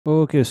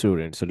Okay,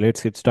 students, so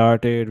let's get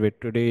started with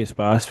today's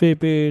past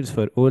papers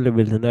for O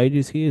levels and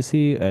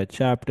IGCSE. A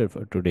chapter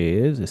for today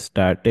is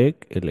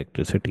static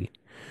electricity.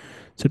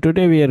 So,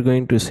 today we are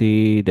going to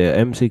see the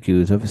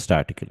MCQs of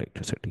static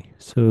electricity.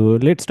 So,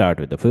 let's start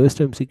with the first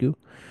MCQ.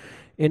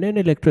 In an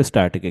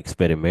electrostatic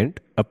experiment,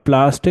 a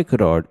plastic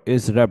rod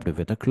is rubbed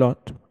with a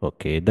cloth.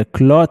 Okay, the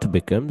cloth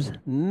becomes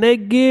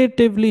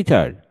negatively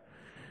charged.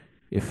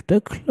 If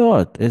the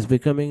cloth is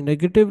becoming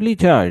negatively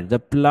charged, the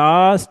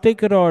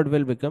plastic rod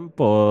will become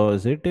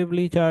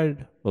positively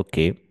charged.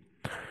 Okay.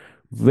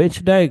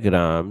 Which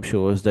diagram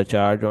shows the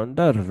charge on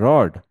the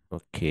rod?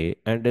 Okay.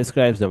 And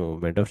describes the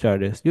movement of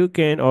charges. You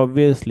can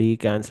obviously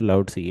cancel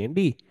out C and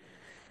D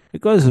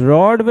because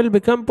rod will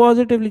become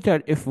positively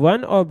charged. If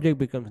one object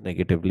becomes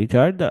negatively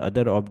charged, the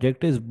other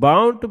object is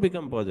bound to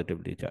become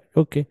positively charged.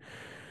 Okay.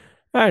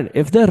 And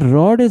if the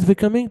rod is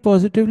becoming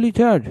positively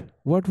charged,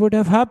 what would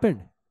have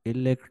happened?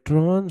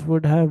 Electrons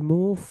would have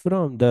moved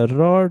from the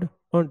rod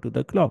onto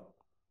the clock.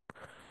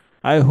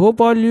 I hope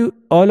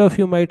all of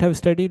you might have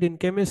studied in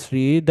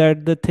chemistry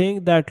that the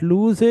thing that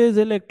loses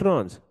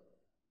electrons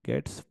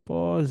gets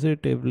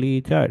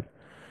positively charged.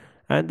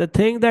 And the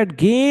thing that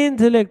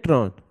gains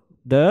electron,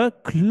 the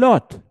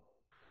cloth,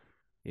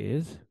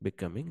 is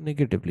becoming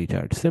negatively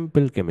charged.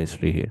 Simple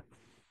chemistry here.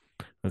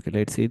 Okay,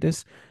 let's see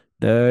this.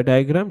 The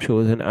diagram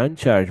shows an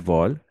uncharged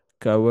ball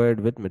covered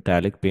with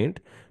metallic paint.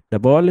 The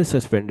ball is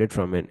suspended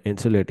from an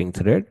insulating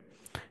thread.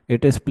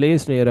 It is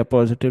placed near a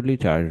positively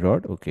charged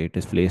rod. Okay, it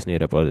is placed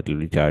near a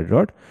positively charged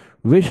rod.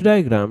 Which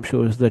diagram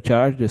shows the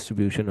charge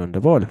distribution on the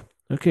ball?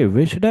 Okay,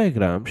 which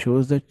diagram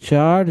shows the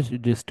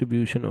charge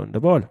distribution on the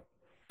ball?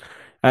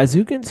 As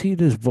you can see,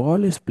 this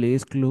ball is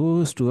placed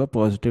close to a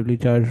positively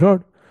charged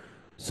rod.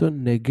 So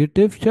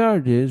negative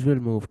charges will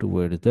move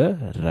towards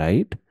the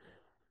right,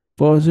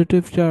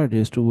 positive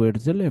charges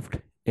towards the left.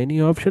 Any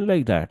option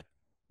like that?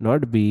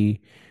 Not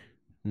B,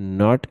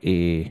 not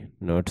A,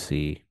 not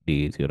C.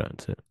 D is your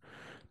answer.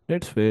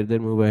 Let's further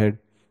move ahead.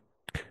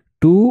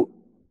 Two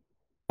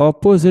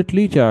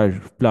oppositely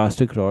charged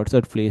plastic rods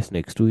are placed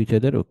next to each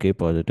other. Okay,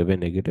 positive and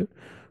negative.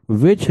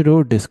 Which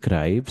row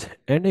describes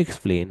and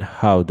explain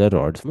how the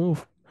rods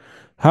move?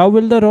 How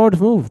will the rods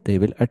move? They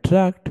will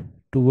attract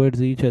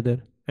towards each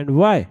other. And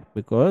why?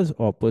 Because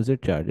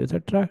opposite charges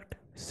attract.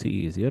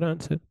 C is your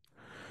answer.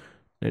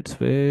 Let's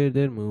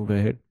further move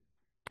ahead.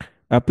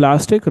 A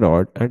plastic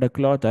rod and a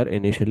cloth are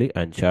initially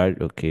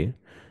uncharged. Okay.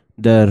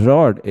 The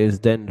rod is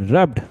then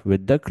rubbed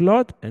with the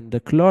cloth and the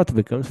cloth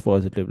becomes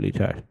positively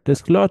charged.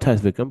 This cloth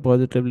has become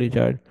positively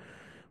charged.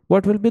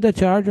 What will be the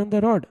charge on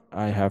the rod?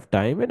 I have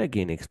time and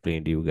again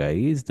explained to you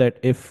guys that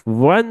if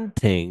one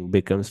thing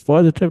becomes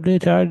positively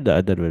charged, the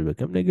other will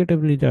become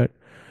negatively charged.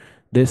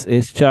 This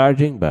is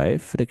charging by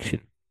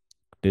friction.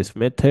 This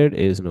method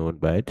is known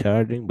by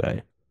charging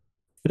by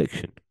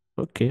friction.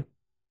 Okay.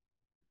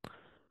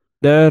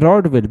 The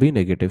rod will be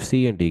negative.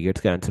 C and D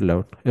gets cancelled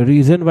out. A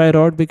reason why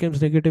rod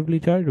becomes negatively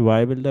charged?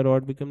 Why will the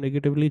rod become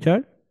negatively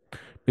charged?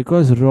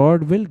 Because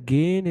rod will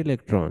gain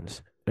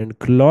electrons and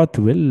cloth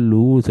will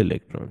lose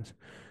electrons.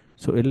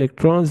 So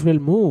electrons will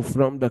move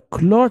from the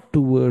cloth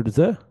towards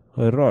the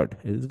rod.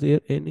 Is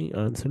there any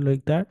answer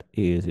like that?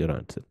 A is your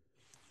answer.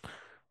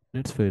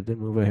 Let's further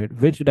move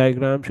ahead. Which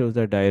diagram shows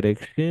the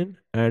direction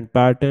and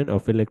pattern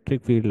of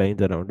electric field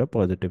lines around a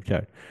positive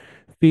charge?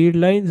 Field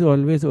lines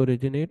always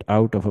originate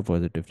out of a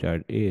positive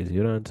charge. A is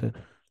your answer.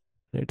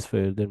 Let's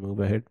further move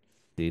ahead.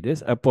 See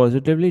this? A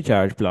positively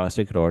charged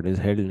plastic rod is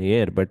held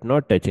near but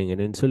not touching an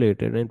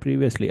insulated and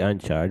previously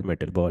uncharged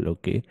metal ball.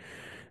 Okay.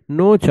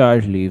 No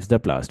charge leaves the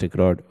plastic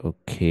rod.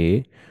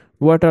 Okay.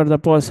 What are the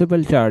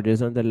possible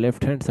charges on the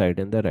left hand side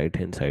and the right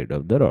hand side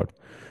of the rod?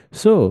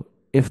 So,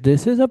 if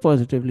this is a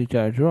positively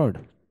charged rod,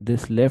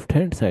 this left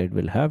hand side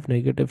will have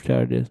negative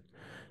charges.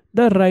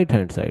 The right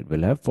hand side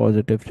will have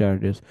positive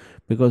charges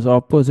because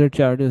opposite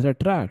charges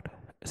attract,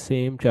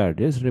 same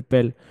charges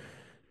repel.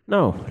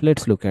 Now,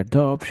 let's look at the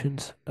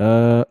options.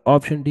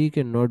 Option D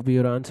cannot be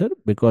your answer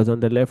because on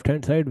the left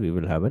hand side we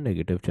will have a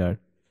negative charge.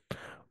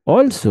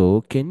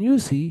 Also, can you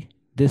see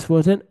this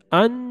was an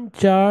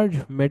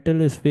uncharged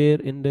metal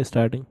sphere in the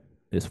starting?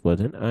 This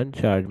was an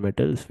uncharged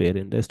metal sphere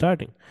in the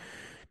starting.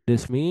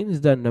 This means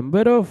the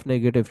number of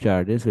negative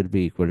charges will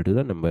be equal to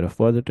the number of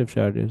positive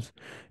charges.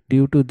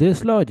 Due to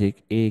this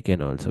logic, A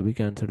can also be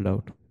cancelled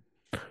out.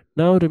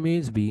 Now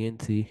remains B and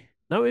C.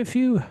 Now, if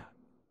you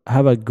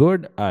have a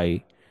good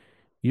eye,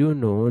 you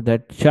know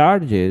that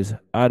charges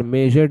are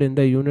measured in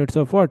the units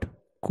of what?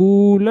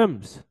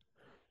 Coulombs.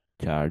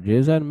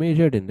 Charges are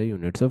measured in the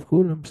units of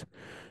coulombs.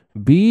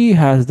 B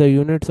has the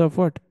units of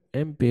what?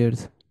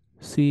 Amperes.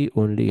 C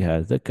only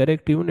has the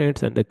correct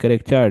units and the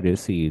correct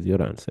charges. C is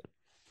your answer.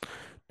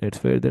 Let's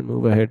further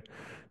move ahead.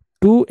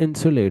 Two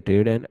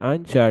insulated and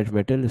uncharged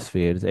metal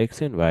spheres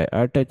X and Y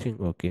are touching.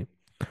 Okay.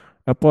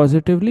 A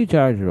positively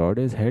charged rod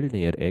is held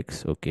near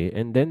X. Okay.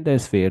 And then the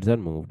spheres are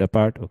moved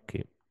apart.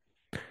 Okay.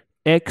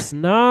 X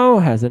now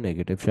has a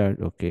negative charge.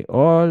 Okay.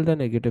 All the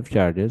negative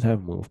charges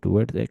have moved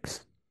towards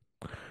X.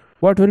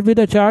 What will be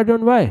the charge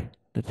on Y?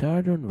 The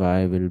charge on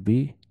Y will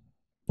be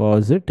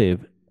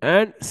positive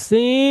and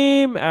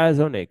same as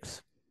on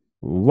X.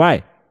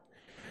 Why?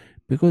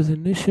 Because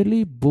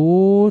initially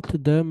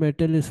both the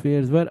metal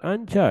spheres were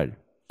uncharged.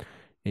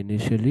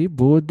 Initially,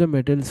 both the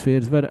metal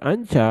spheres were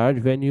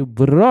uncharged when you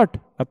brought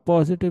a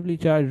positively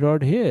charged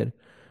rod here.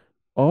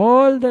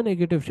 All the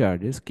negative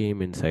charges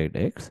came inside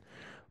X,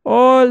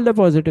 all the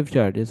positive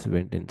charges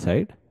went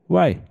inside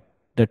Y.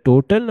 The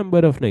total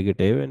number of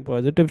negative and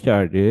positive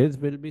charges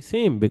will be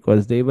same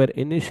because they were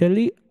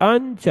initially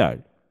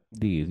uncharged.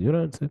 D is your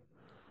answer.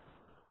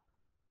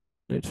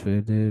 Let's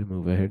further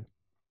move ahead.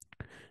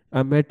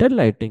 A metal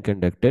lightning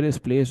conductor is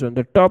placed on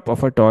the top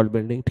of a tall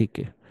building. ठीक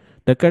है.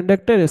 The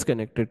conductor is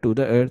connected to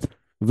the earth.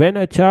 When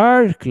a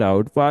charged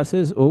cloud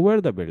passes over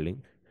the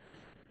building,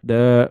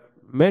 the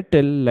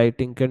metal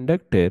lighting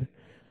conductor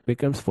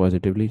becomes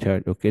positively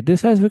charged. Okay,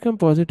 this has become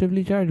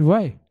positively charged.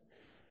 Why?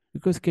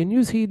 Because can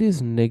you see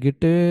these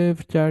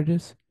negative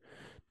charges?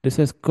 This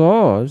has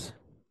caused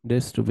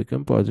this to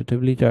become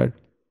positively charged.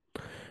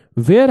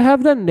 Where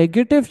have the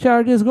negative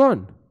charges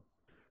gone?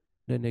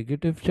 The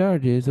negative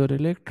charges or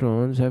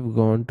electrons have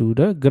gone to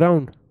the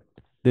ground.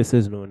 This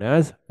is known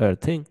as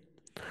earthing.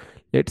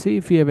 Let's see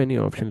if we have any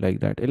option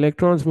like that.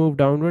 Electrons move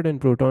downward and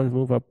protons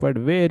move upward.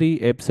 Very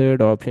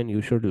absurd option.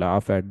 You should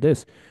laugh at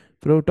this.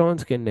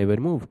 Protons can never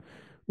move.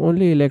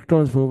 Only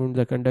electrons move in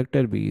the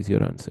conductor. B is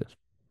your answer.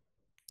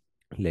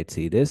 Let's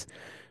see this.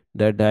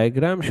 The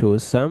diagram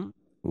shows some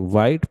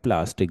white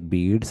plastic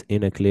beads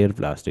in a clear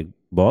plastic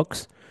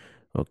box.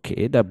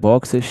 Okay, the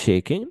box is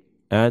shaking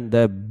and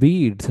the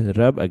beads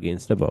rub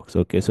against the box.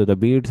 Okay, so the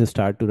beads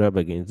start to rub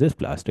against this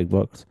plastic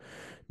box.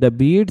 The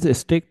beads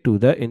stick to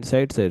the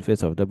inside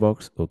surface of the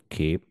box.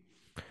 Okay.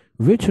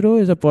 Which row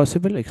is a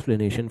possible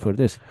explanation for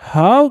this?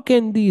 How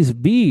can these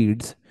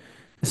beads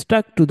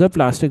stuck to the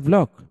plastic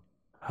block?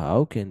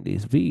 How can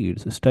these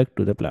beads stuck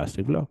to the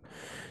plastic block?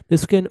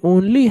 This can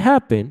only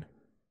happen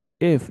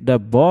if the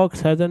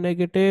box has a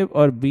negative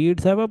or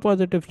beads have a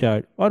positive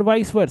charge or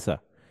vice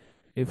versa.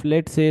 If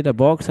let's say the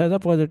box has a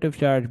positive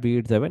charge,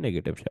 beads have a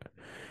negative charge.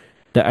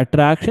 The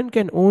attraction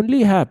can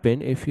only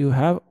happen if you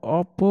have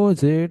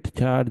opposite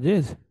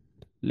charges.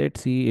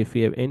 Let's see if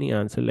we have any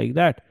answer like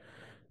that.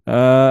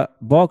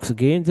 Box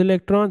gains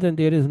electrons and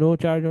there is no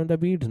charge on the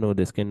beads. No,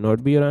 this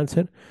cannot be your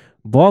answer.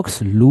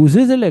 Box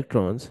loses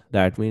electrons.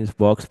 That means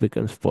box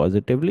becomes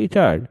positively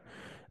charged.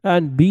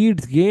 And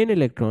beads gain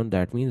electron.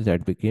 That means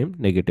that became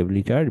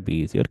negatively charged.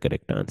 B is your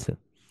correct answer.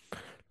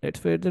 Let's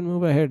further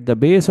move ahead. The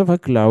base of a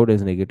cloud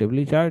is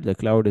negatively charged. The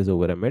cloud is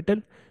over a metal.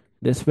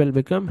 This will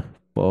become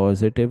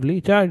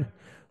positively charged.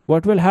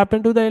 What will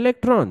happen to the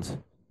electrons?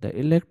 The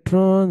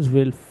electrons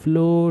will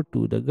flow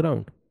to the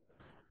ground.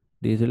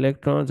 These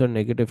electrons or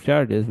negative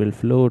charges will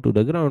flow to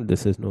the ground.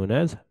 This is known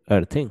as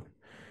earthing.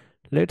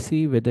 Let's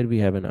see whether we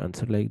have an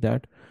answer like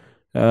that.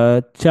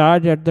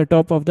 Charge at the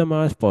top of the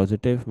mass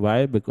positive.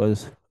 Why?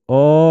 Because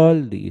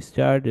all these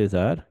charges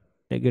are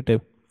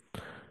negative.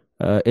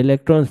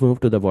 Electrons move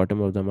to the bottom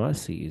of the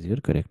mass. C is your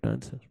correct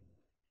answer.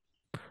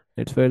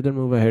 Let's further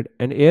move ahead.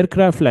 An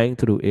aircraft flying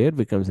through air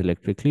becomes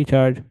electrically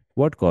charged.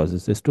 What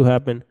causes this to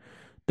happen?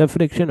 The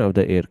friction of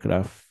the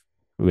aircraft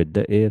with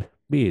the air.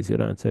 B is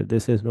your answer.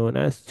 This is known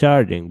as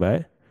charging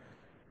by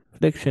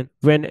friction.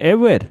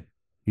 Whenever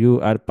you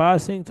are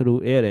passing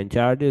through air and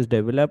charges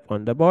develop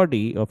on the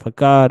body of a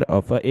car,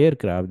 of an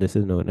aircraft, this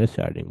is known as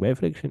charging by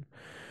friction.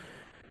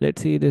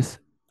 Let's see this.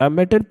 A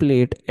metal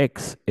plate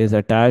X is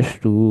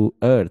attached to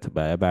earth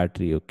by a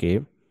battery.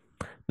 Okay.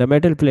 The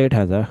metal plate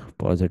has a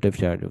positive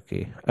charge.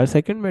 Okay. A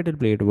second metal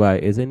plate Y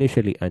is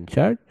initially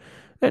uncharged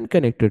and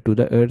connected to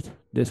the earth.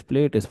 This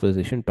plate is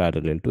positioned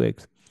parallel to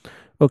X.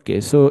 Okay.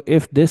 So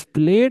if this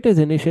plate is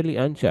initially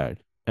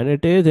uncharged and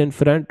it is in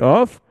front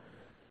of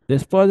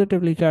this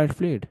positively charged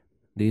plate,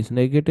 these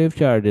negative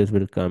charges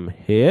will come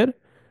here,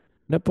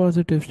 the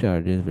positive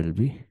charges will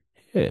be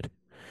here.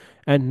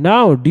 And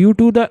now, due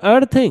to the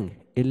earthing,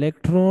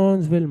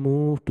 electrons will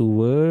move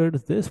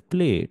towards this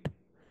plate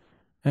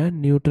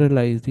and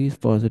neutralize these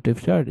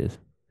positive charges.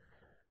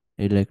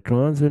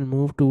 Electrons will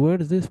move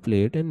towards this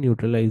plate and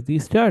neutralize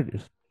these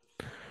charges.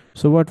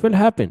 So, what will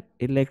happen?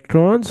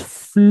 Electrons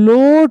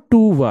flow to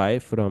Y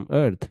from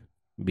Earth.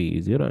 B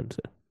is your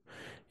answer.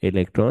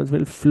 Electrons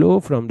will flow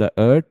from the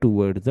earth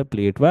towards the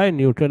plate Y,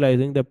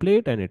 neutralizing the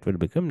plate, and it will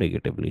become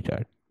negatively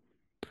charged.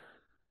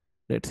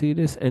 Let's see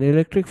this. An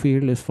electric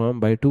field is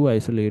formed by two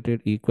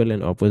isolated equal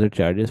and opposite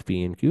charges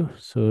P and Q.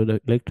 So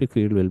the electric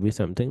field will be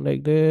something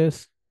like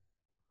this,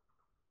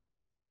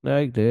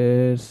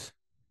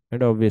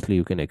 and obviously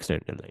you can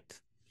extend the lines.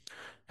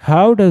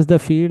 How does the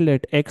field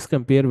at X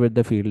compare with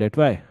the field at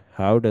Y?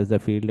 How does the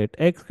field at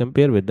X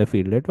compare with the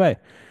field at Y?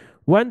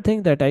 One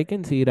thing that I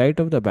can see right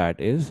off the bat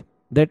is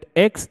that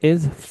X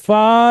is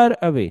far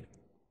away.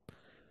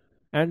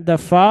 And the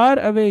far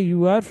away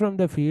you are from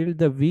the field,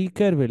 the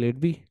weaker will it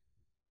be.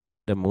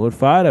 The more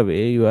far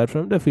away you are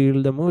from the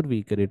field, the more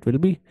weaker it will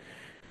be.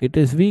 It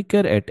is weaker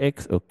at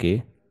X,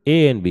 okay.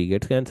 A and B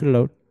gets cancelled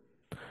out.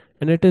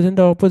 And it is in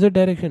the opposite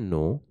direction.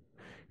 No.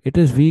 It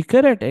is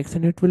weaker at X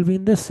and it will be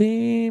in the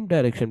same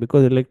direction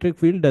because electric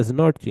field does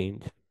not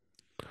change.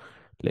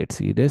 Let's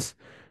see this.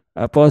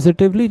 A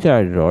positively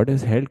charged rod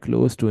is held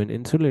close to an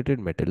insulated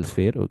metal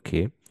sphere.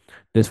 Okay.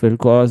 This will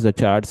cause the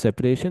charge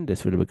separation.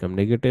 This will become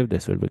negative.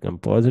 This will become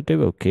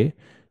positive. Okay.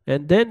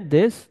 And then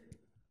this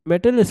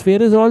metal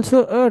sphere is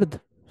also Earth.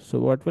 So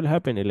what will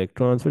happen?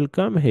 Electrons will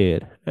come here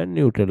and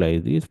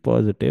neutralize these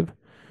positive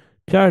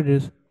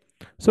charges.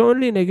 So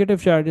only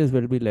negative charges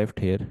will be left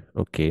here.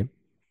 Okay.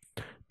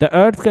 The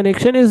Earth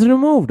connection is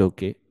removed.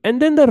 Okay. And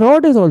then the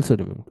rod is also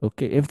removed.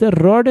 Okay. If the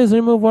rod is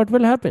removed, what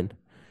will happen?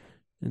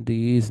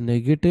 These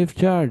negative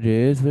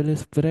charges will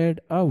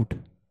spread out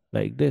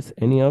like this.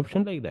 Any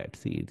option like that?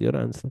 C is your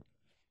answer.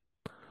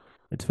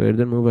 Let's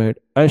further move ahead.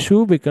 A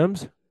shoe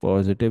becomes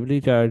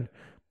positively charged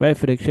by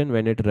friction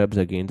when it rubs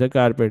against the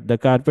carpet. The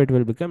carpet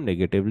will become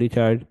negatively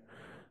charged.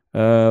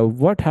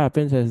 What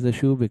happens as the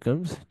shoe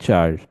becomes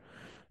charged?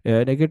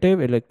 Negative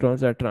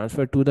electrons are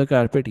transferred to the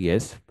carpet.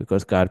 Yes,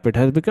 because carpet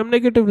has become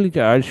negatively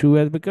charged, shoe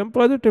has become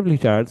positively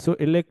charged. So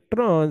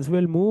electrons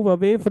will move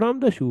away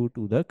from the shoe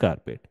to the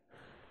carpet.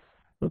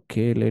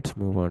 Okay, let's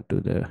move on to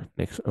the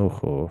next.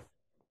 Oh,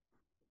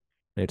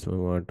 let's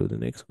move on to the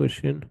next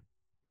question.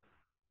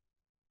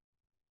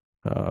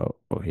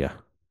 Oh yeah.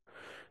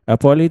 A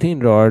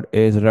polythene rod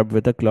is rubbed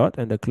with a cloth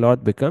and the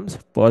cloth becomes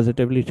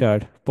positively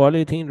charged.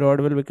 Polythene rod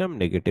will become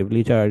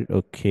negatively charged.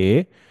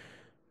 Okay.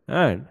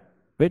 And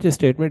which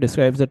statement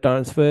describes the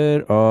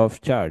transfer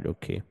of charge?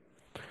 Okay.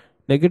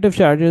 Negative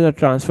charges are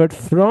transferred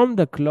from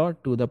the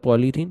cloth to the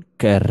polythene.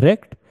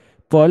 Correct.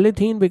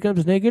 Polythene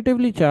becomes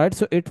negatively charged,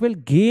 so it will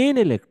gain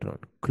electron.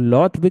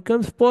 Cloth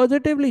becomes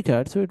positively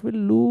charged, so it will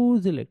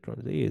lose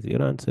electrons. Is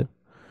your answer.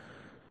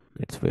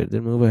 Let's further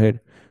move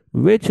ahead.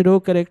 Which row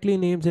correctly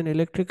names an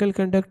electrical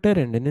conductor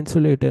and an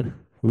insulator?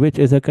 Which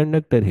is a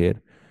conductor here?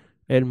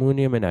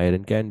 Aluminum and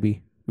iron can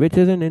be. Which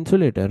is an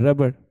insulator?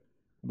 Rubber.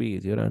 B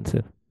is your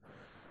answer.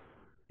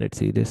 Let's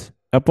see this.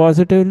 A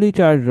positively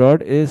charged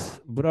rod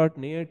is brought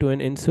near to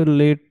an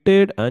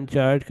insulated,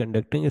 uncharged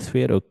conducting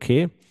sphere.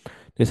 Okay.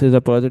 This is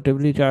a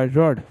positively charged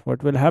rod.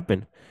 What will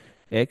happen?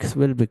 X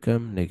will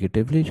become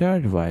negatively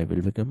charged, Y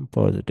will become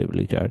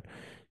positively charged.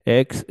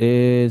 X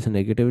is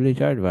negatively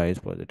charged, Y is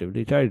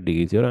positively charged.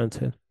 D is your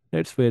answer.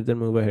 Let's further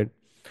move ahead.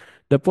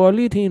 The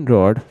polythene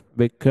rod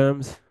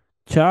becomes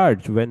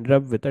charged when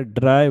rubbed with a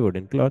dry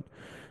wooden cloth.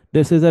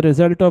 This is a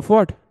result of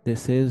what?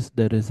 This is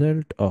the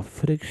result of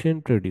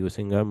friction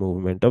producing a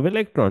movement of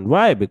electron.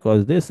 Why?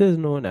 Because this is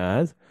known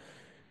as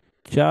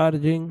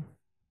charging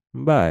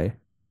by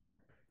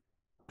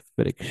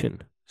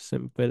friction.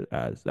 Simple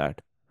as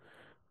that.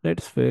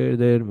 Let's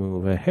further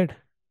move ahead.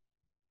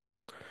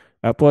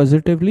 A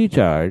positively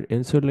charged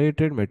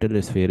insulated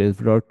metal sphere is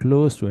brought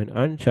close to an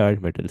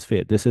uncharged metal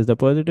sphere. This is the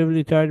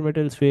positively charged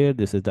metal sphere.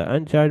 This is the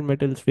uncharged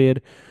metal sphere.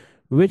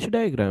 Which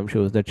diagram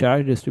shows the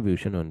charge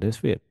distribution on the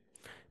sphere?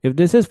 If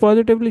this is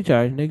positively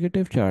charged,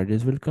 negative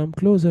charges will come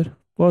closer.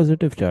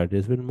 Positive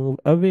charges will move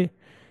away.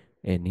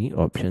 Any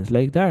options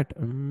like that?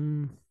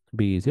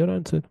 B is your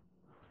answer.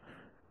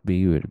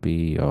 B will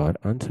be your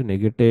answer.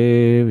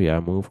 Negative,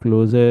 yeah, move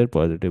closer.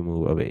 Positive,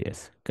 move away.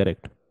 Yes,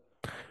 correct.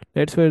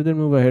 Let's further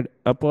move ahead.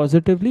 A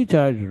positively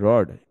charged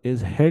rod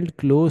is held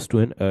close to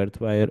an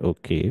earth wire.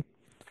 Okay.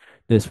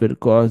 This will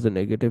cause the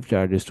negative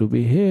charges to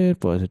be here,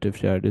 positive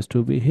charges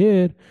to be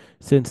here.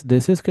 Since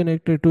this is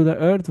connected to the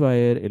earth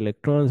wire,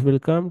 electrons will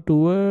come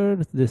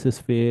towards this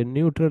sphere,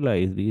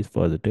 neutralize these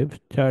positive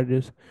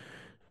charges.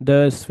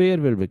 The sphere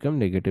will become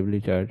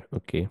negatively charged.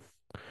 Okay.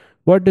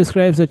 What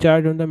describes the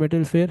charge on the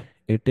metal sphere?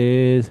 It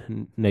is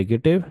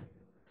negative.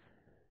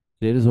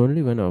 There is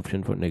only one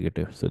option for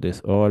negative, so this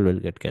all will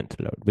get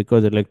cancelled out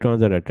because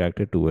electrons are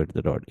attracted towards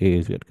the rod. A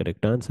is your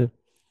correct answer.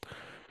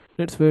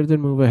 Let's further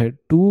move ahead.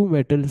 Two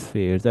metal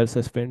spheres are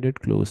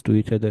suspended close to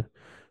each other.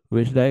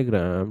 Which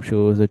diagram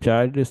shows the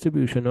charge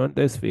distribution on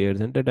the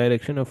spheres and the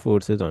direction of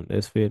forces on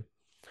the sphere?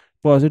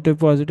 Positive,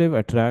 positive,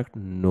 attract,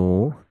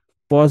 no.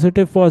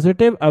 Positive,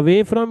 positive,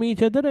 away from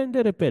each other and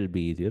they repel.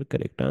 B is your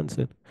correct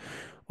answer.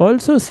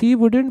 Also, C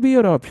wouldn't be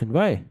your option.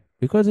 Why?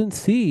 Because in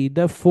C,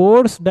 the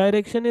force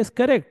direction is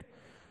correct.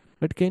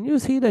 But can you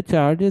see the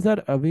charges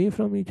are away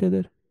from each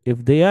other?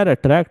 If they are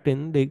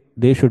attracting,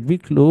 they should be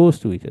close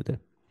to each other.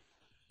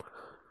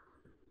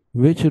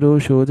 Which row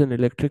shows an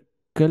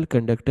electrical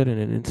conductor and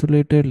an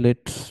insulator?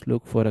 Let's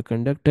look for a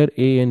conductor.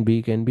 A and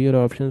B can be your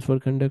options for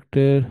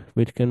conductor.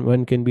 Which can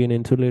one can be an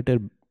insulator?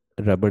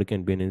 Rubber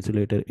can be an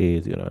insulator. A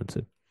is your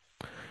answer.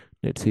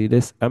 Let's see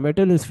this. A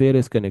metal sphere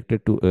is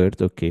connected to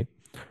Earth. Okay.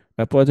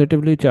 A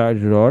positively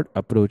charged rod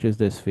approaches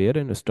the sphere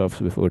and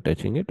stops before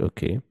touching it.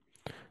 Okay.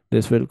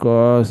 This will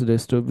cause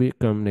this to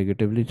become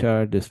negatively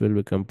charged. This will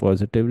become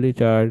positively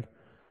charged.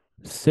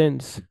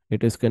 Since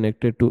it is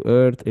connected to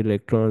Earth,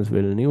 electrons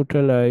will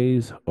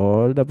neutralize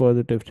all the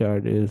positive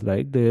charges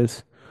like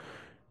this.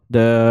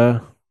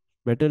 The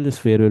metal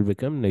sphere will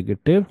become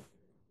negative.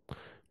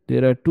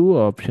 There are two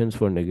options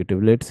for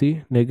negative. Let's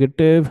see.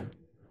 Negative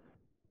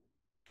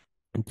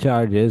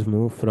charges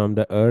move from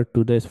the Earth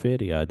to the sphere.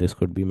 Yeah, this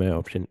could be my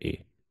option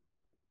A.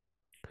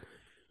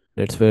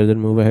 Let's further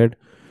move ahead.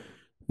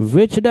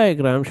 Which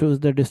diagram shows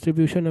the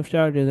distribution of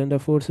charges and the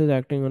forces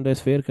acting on the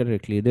sphere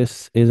correctly?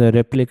 This is a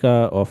replica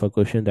of a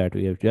question that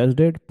we have just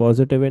did.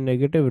 Positive and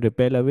negative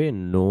repel away?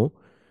 No.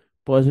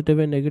 Positive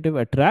and negative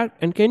attract?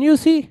 And can you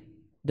see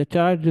the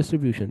charge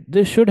distribution?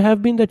 This should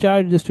have been the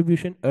charge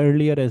distribution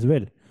earlier as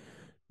well.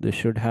 This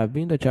should have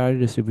been the charge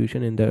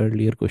distribution in the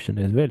earlier question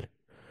as well.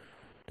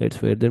 Let's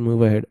further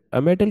move ahead.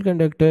 A metal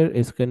conductor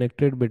is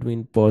connected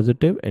between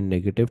positive and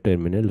negative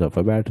terminals of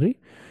a battery.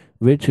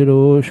 Which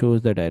row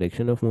shows the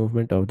direction of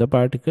movement of the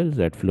particles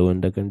that flow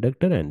in the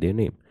conductor and their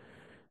name?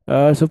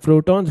 So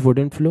protons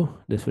wouldn't flow.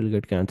 This will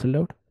get cancelled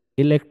out.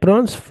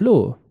 Electrons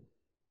flow,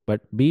 but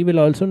B will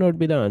also not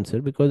be the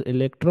answer because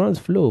electrons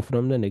flow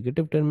from the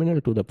negative terminal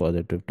to the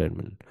positive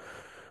terminal.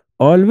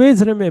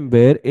 Always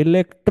remember,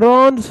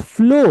 electrons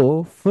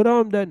flow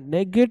from the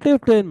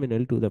negative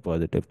terminal to the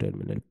positive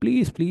terminal.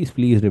 Please, please,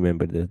 please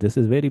remember this. This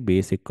is very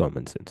basic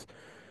common sense.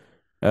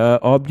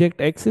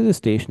 Object X is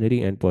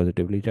stationary and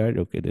positively charged.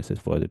 Okay, this is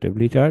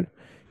positively charged.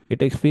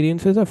 It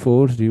experiences a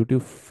force due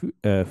to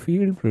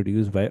field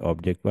produced by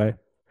object Y.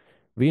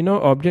 We know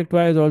object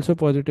Y is also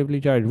positively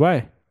charged.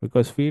 Why?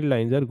 Because field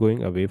lines are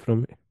going away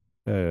from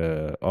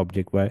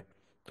object Y.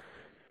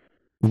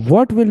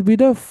 What will be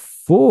the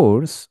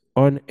force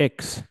on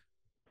X?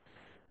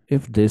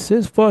 If this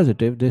is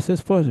positive,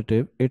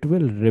 it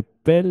will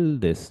repel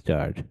this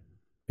charge.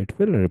 It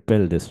will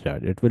repel this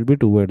charge. It will be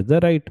towards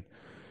the right.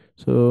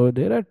 So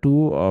there are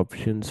two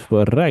options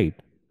for right.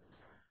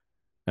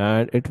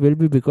 And it will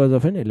be because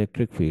of an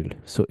electric field.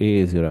 So A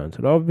is your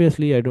answer.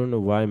 Obviously, I don't know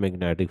why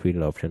magnetic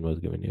field option was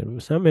given here.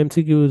 Some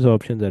MCQs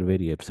options are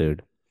very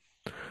absurd.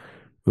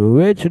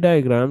 Which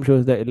diagram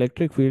shows the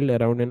electric field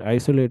around an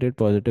isolated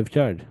positive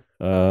charge?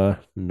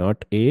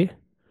 Not A,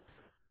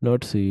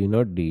 not C,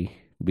 not D.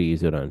 B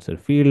is your answer.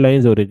 Field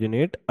lines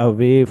originate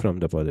away from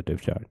the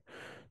positive charge.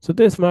 So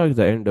this marks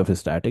the end of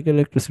static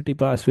electricity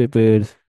past papers.